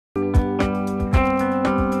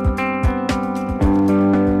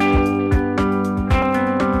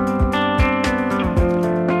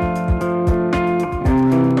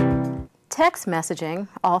Text messaging,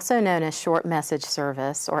 also known as short message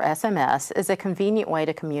service or SMS, is a convenient way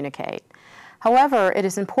to communicate. However, it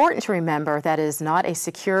is important to remember that it is not a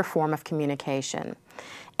secure form of communication.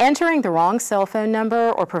 Entering the wrong cell phone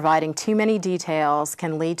number or providing too many details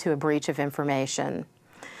can lead to a breach of information.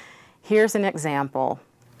 Here's an example.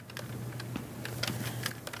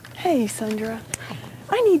 Hey, Sandra.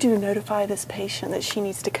 I need you to notify this patient that she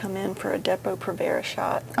needs to come in for a Depo-Provera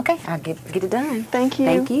shot. Okay, I'll get it done. Thank you.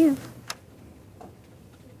 Thank you.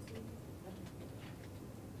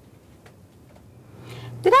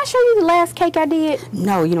 Did I show you the last cake I did?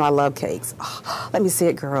 No, you know I love cakes. Oh, let me see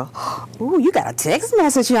it, girl. Ooh, you got a text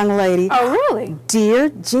message, young lady. Oh, really? Dear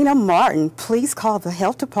Gina Martin, please call the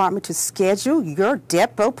health department to schedule your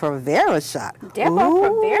Depo-Provera shot.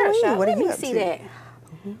 Depo-Provera shot? What Let me see that.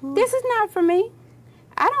 This is not for me.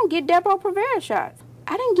 I don't get Depo-Provera shots.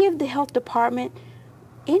 I didn't give the health department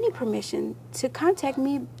any permission to contact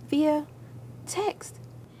me via text.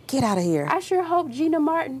 Get out of here. I sure hope Gina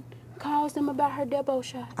Martin calls them about her Depo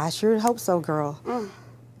shot. I sure hope so, girl.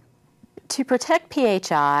 To protect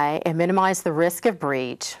PHI and minimize the risk of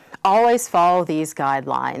breach, always follow these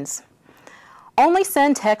guidelines. Only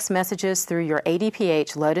send text messages through your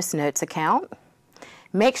ADPH Lotus Notes account.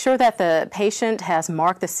 Make sure that the patient has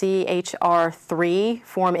marked the CHR3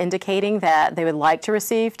 form indicating that they would like to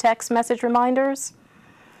receive text message reminders.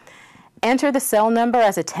 Enter the cell number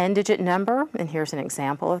as a 10-digit number, and here's an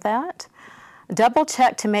example of that. Double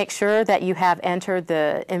check to make sure that you have entered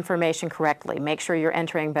the information correctly. Make sure you're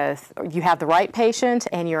entering both, you have the right patient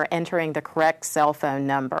and you're entering the correct cell phone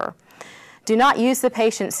number. Do not use the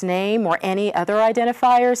patient's name or any other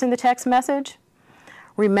identifiers in the text message.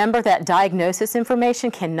 Remember that diagnosis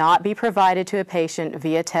information cannot be provided to a patient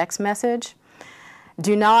via text message.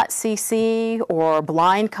 Do not CC or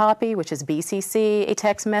blind copy, which is BCC, a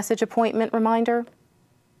text message appointment reminder.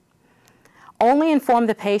 Only inform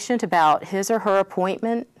the patient about his or her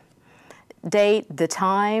appointment date, the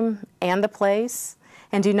time, and the place,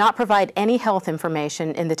 and do not provide any health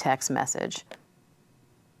information in the text message.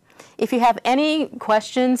 If you have any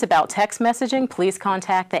questions about text messaging, please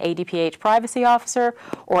contact the ADPH Privacy Officer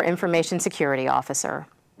or Information Security Officer.